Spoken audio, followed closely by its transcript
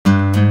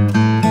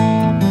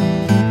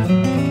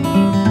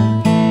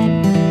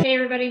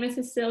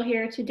Sil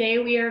here. Today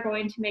we are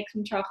going to make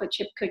some chocolate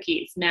chip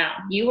cookies. Now,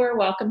 you are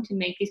welcome to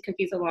make these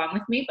cookies along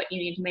with me, but you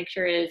need to make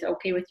sure it is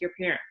okay with your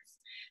parents.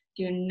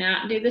 Do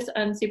not do this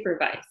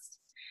unsupervised.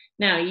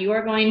 Now, you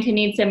are going to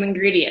need some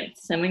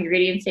ingredients. Some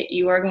ingredients that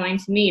you are going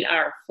to need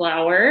are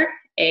flour,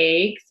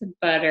 eggs,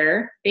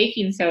 butter,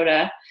 baking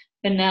soda,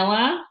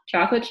 vanilla,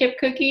 chocolate chip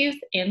cookies,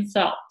 and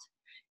salt.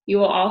 You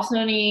will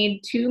also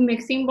need 2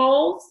 mixing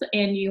bowls,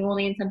 and you will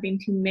need something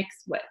to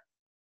mix with.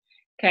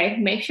 Okay,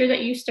 make sure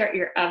that you start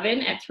your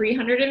oven at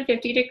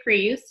 350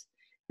 degrees.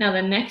 Now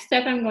the next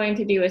step I'm going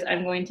to do is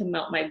I'm going to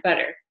melt my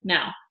butter.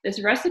 Now,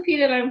 this recipe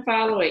that I'm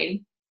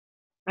following,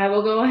 I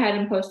will go ahead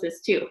and post this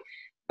too,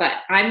 but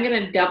I'm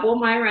gonna double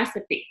my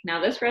recipe.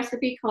 Now this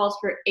recipe calls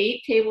for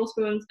 8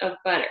 tablespoons of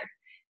butter.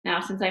 Now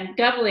since I'm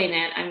doubling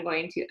it, I'm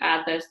going to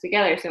add those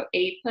together. So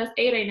 8 plus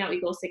 8 I know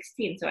equals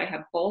 16. So I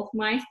have both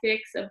my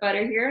sticks of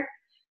butter here.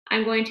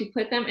 I'm going to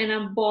put them in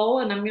a bowl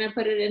and I'm gonna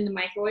put it in the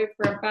microwave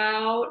for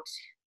about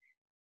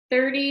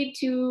 30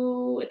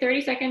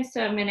 seconds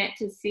to a minute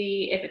to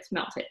see if it's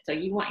melted. So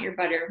you want your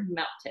butter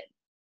melted.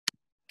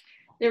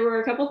 There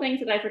were a couple things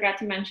that I forgot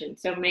to mention.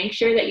 So make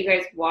sure that you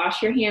guys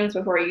wash your hands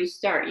before you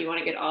start. You want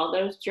to get all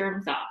those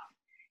germs off.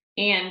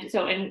 And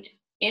so in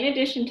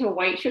addition to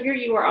white sugar,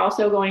 you are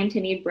also going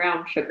to need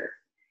brown sugar.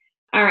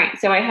 All right,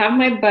 so I have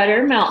my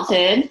butter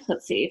melted.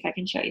 Let's see if I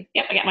can show you.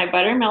 Yep, I got my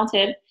butter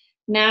melted.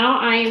 Now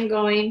I am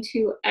going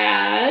to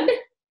add,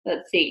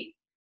 let's see,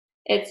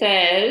 it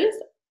says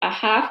a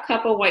 1/2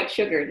 cup of white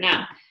sugar.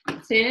 Now,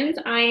 since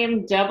I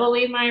am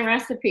doubling my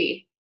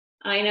recipe,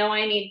 I know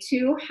I need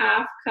 2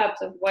 1/2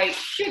 cups of white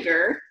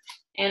sugar,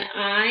 and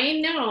I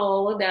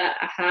know that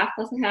a 1/2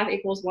 plus a 1/2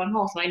 equals 1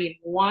 whole, so I need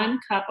 1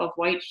 cup of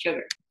white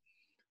sugar.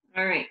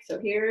 All right, so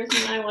here's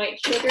my white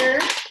sugar.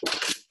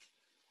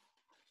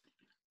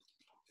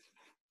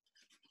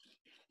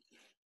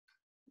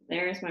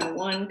 There's my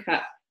 1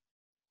 cup.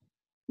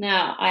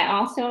 Now, I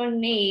also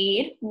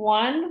need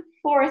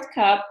 1/4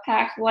 cup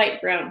packed light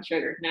brown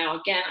sugar. Now,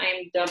 again,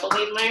 I'm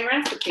doubling my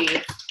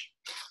recipe.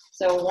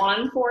 So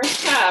 1/4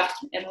 cup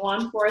and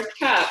 1/4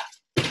 cup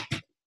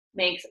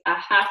makes a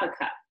 1/2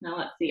 cup. Now,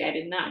 let's see, I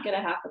did not get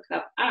a 1/2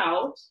 cup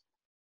out,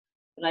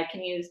 but I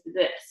can use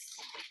this.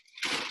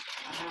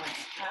 All right,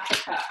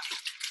 1/2 cup.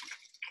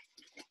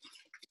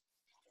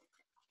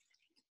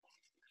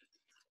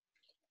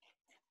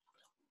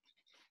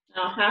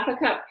 Now, 1/2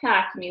 cup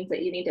packed means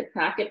that you need to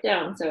pack it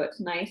down so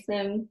it's nice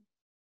and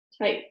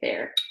tight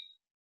there.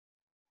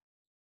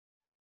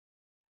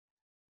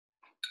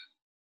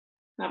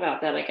 How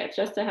about that? I got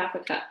just a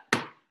 1/2 cup.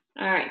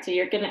 All right, so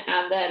you're gonna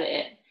add that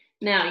in.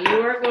 Now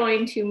you are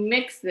going to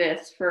mix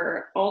this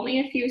for only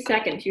a few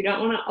seconds. You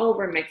don't wanna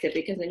over mix it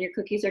because then your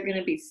cookies are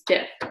gonna be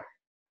stiff.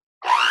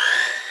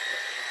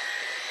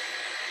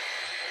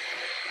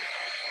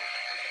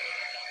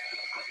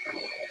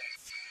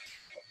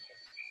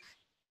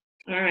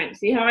 All right,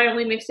 see how I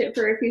only mixed it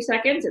for a few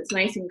seconds? It's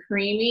nice and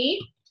creamy.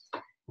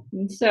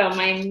 And so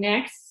my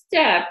next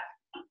step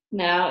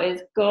now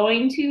is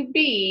going to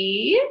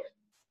be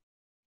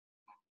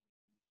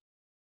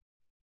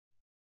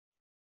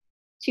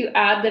to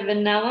add the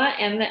vanilla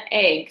and the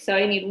egg. So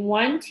I need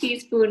 1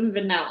 teaspoon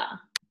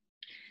vanilla.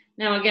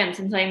 Now again,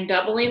 since I'm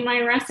doubling my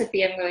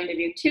recipe, I'm going to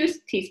do 2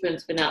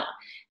 teaspoons vanilla.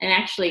 And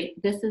actually,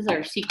 this is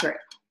our secret.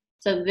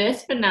 So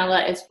this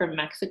vanilla is from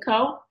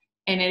Mexico,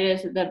 and it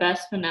is the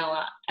best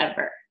vanilla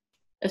ever.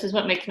 This is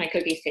what makes my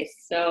cookies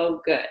taste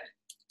so good.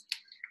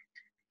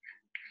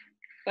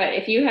 But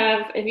if you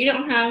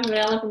don't have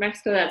vanilla from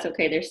Mexico, that's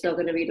okay. They're still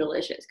gonna be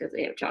delicious because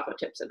they have chocolate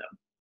chips in them.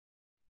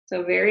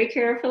 So very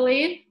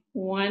carefully,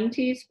 1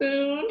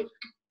 teaspoon,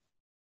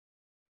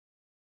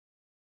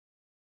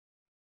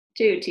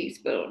 2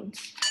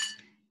 teaspoons.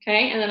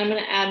 Okay, and then I'm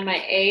gonna add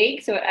my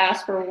egg. So it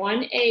asks for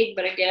 1 egg,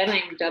 but again,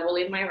 I'm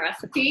doubling my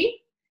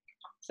recipe.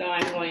 So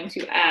I'm going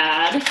to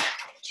add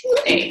 2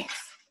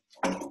 eggs.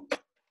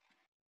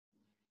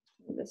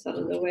 Move this out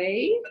of the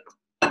way.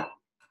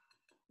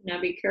 Now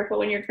be careful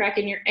when you're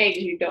cracking your eggs.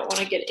 You don't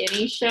wanna get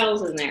any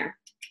shells in there.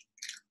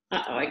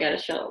 Uh-oh, I got a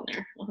shell in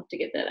there. I'll have to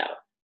get that out.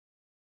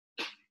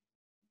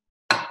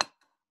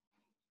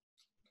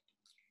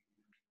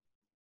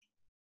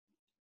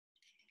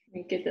 Let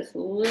me get this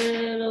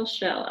little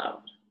shell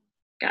out.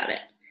 Got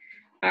it.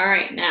 All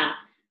right, now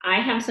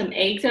I have some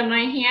eggs on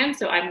my hands,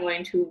 so I'm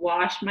going to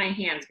wash my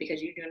hands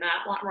because you do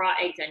not want raw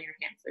eggs on your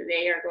hands. So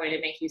they are going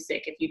to make you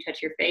sick if you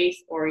touch your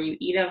face or you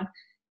eat them.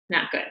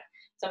 Not good.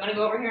 So I'm gonna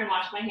go over here and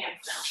wash my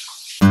hands now.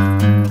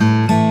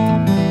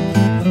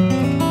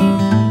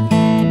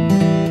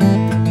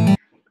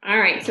 All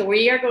right, so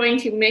we are going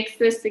to mix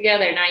this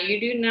together. Now you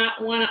do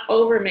not want to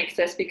over mix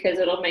this because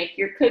it'll make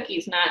your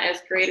cookies not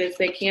as great as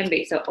they can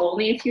be. So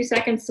only a few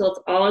seconds till it's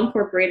all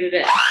incorporated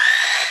in.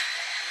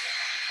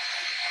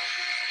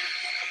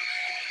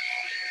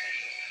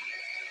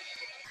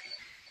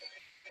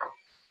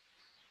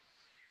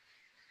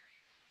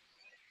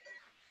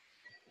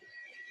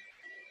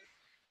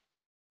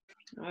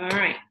 All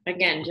right,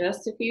 again,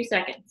 just a few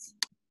seconds.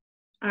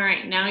 All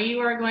right, now you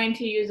are going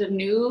to use a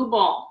new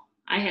bowl.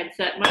 I had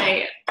set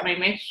my my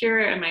mixture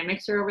and my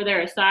mixer over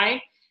there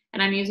aside,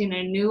 and I'm using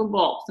a new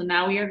bowl. So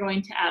now we are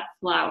going to add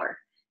flour.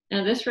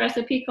 Now this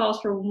recipe calls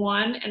for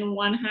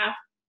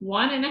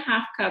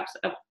 1.5 cups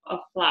of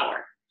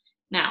flour.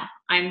 Now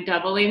I'm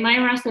doubling my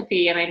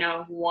recipe, and I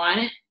know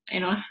 1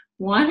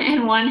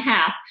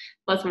 1.5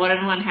 plus 1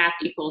 1/2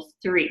 equals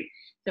 3.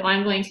 So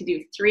I'm going to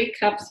do 3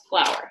 cups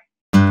flour.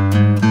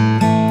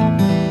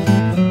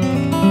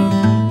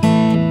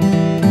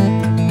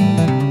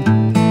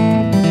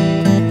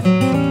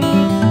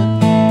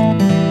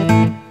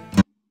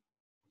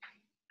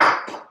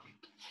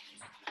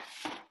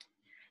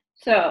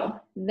 So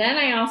then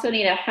I also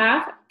need a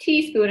 1/2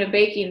 teaspoon of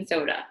baking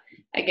soda.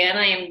 Again,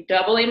 I am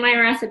doubling my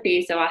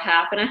recipe, so a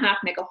 1/2 and a 1/2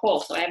 make a whole.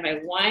 So I have my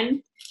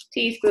 1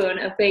 teaspoon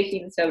of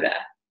baking soda.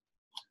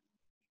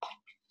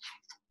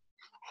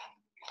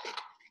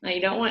 Now you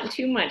don't want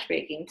too much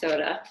baking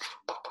soda.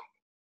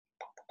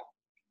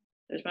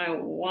 There's my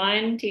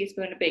 1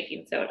 teaspoon of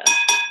baking soda.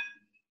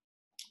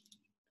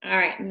 All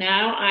right,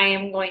 now I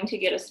am going to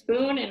get a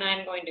spoon and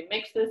I'm going to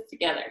mix this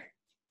together.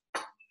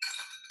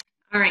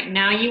 All right,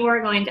 now you are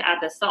going to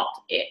add the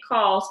salt. It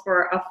calls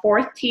for a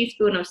 1/4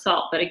 teaspoon of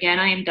salt, but again,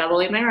 I am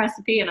doubling my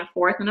recipe, and a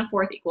 1/4 and a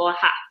 1/4 equal a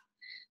 1/2.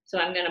 So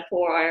I'm gonna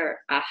pour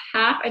a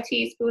 1/2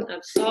 teaspoon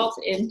of salt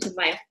into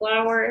my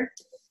flour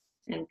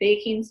and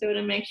baking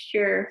soda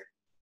mixture.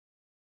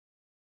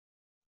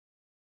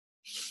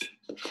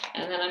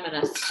 And then I'm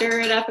gonna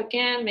stir it up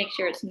again, make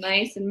sure it's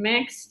nice and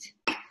mixed.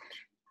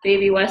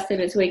 Baby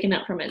Weston is waking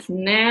up from his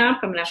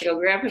nap. I'm gonna have to go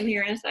grab him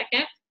here in a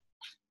second.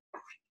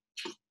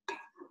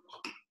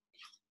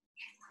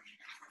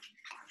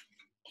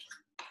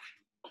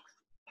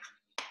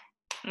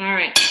 All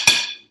right,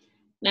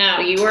 now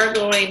you are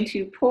going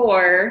to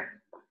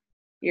pour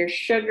your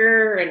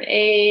sugar and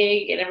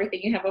egg and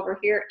everything you have over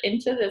here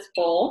into this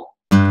bowl.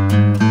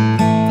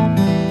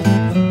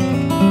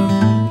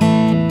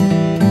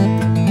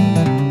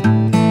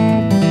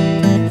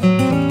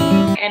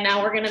 And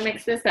now we're gonna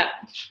mix this up.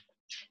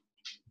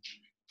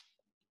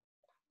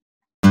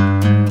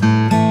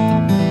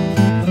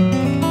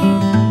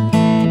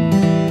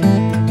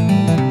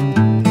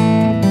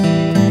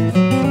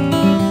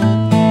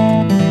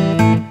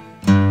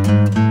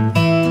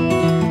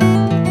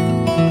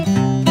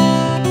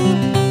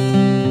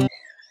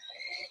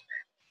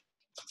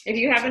 If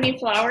you have any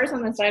flowers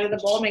on the side of the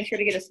bowl, make sure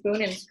to get a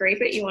spoon and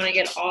scrape it. You want to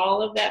get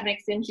all of that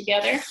mixed in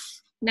together.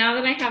 Now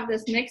that I have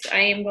this mix, I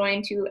am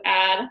going to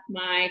add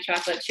my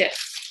chocolate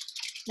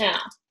chips. Now,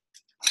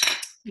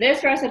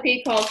 this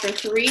recipe calls for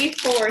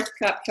 3/4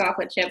 cup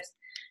chocolate chips,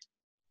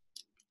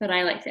 but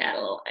I like to add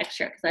a little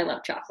extra because I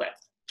love chocolate.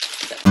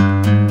 So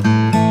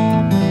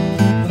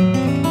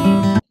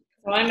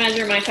I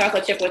measure my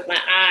chocolate chip with my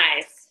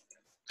eyes.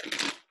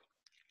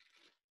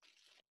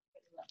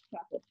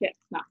 Chocolate chips.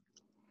 No.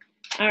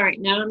 All right,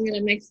 now I'm going to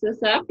mix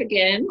this up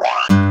again. All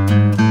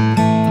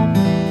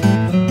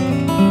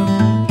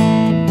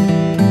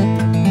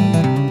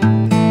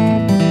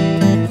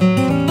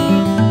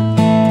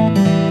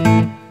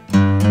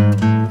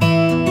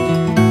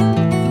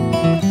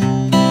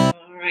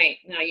right,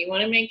 now you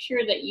want to make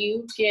sure that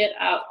you get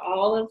out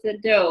all of the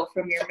dough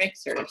from your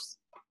mixers.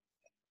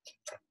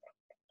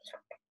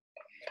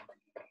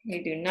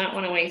 You do not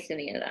want to waste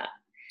any of that.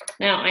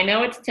 Now, I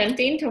know it's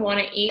tempting to want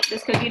to eat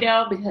this cookie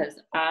dough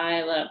because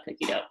I love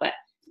cookie dough, but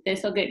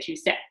this will get you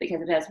sick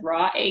because it has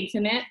raw eggs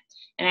in it.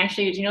 And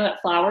actually, did you know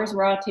that flour is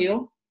raw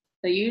too?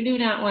 So you do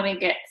not want to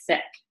get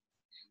sick.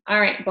 All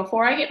right,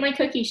 before I get my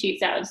cookie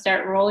sheets out and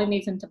start rolling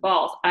these into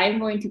balls, I'm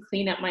going to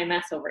clean up my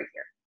mess over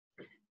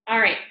here. All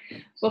right,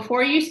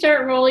 before you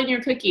start rolling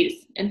your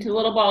cookies into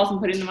little balls and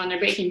putting them on their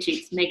baking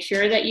sheets, make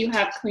sure that you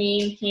have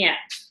clean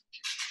hands.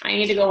 I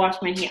need to go wash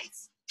my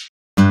hands.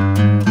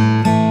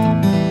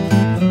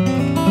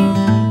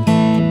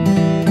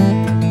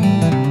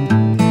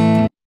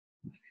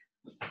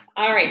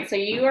 All right, so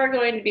you are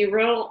going to be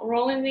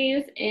rolling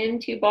these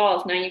into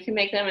balls. Now you can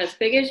make them as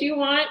big as you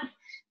want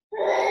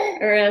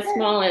or as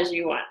small as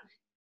you want.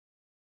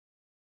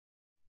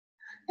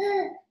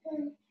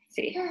 Let's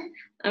see,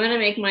 I'm gonna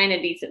make mine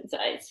a decent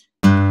size.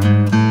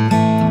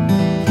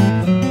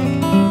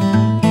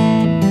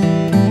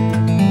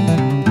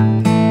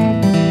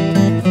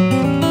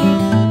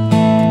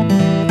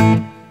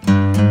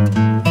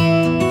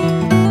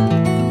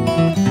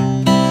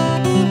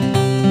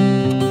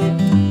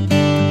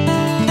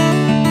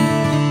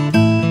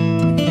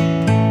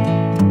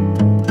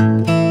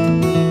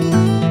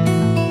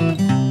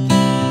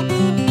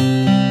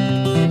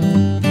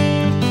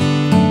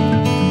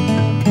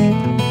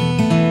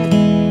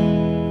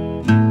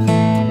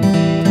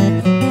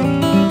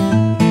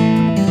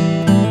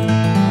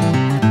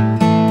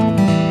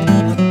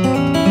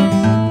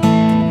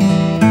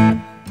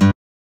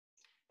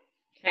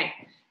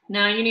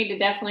 Now you need to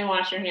definitely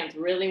wash your hands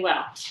really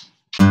well.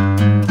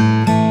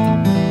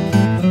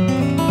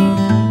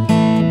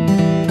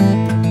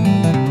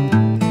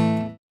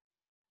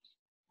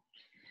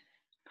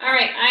 All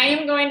right, I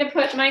am going to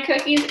put my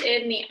cookies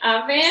in the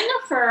oven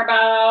for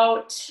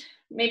about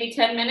maybe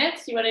 10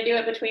 minutes. You want to do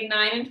it between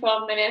 9 and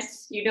 12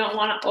 minutes. You don't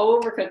want to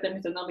overcook them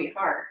because then they'll be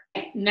hard.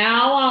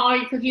 Now while all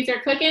your cookies are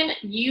cooking,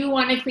 you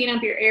want to clean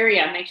up your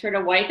area. Make sure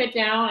to wipe it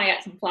down. I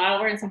got some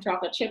flour and some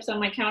chocolate chips on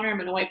my counter. I'm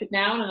going to wipe it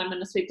down and I'm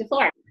going to sweep the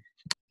floor.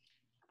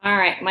 All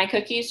right, my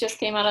cookies just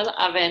came out of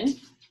the oven.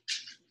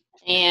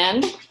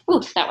 And,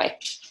 ooh, that way.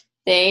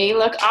 They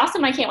look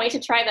awesome. I can't wait to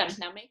try them.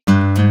 Now make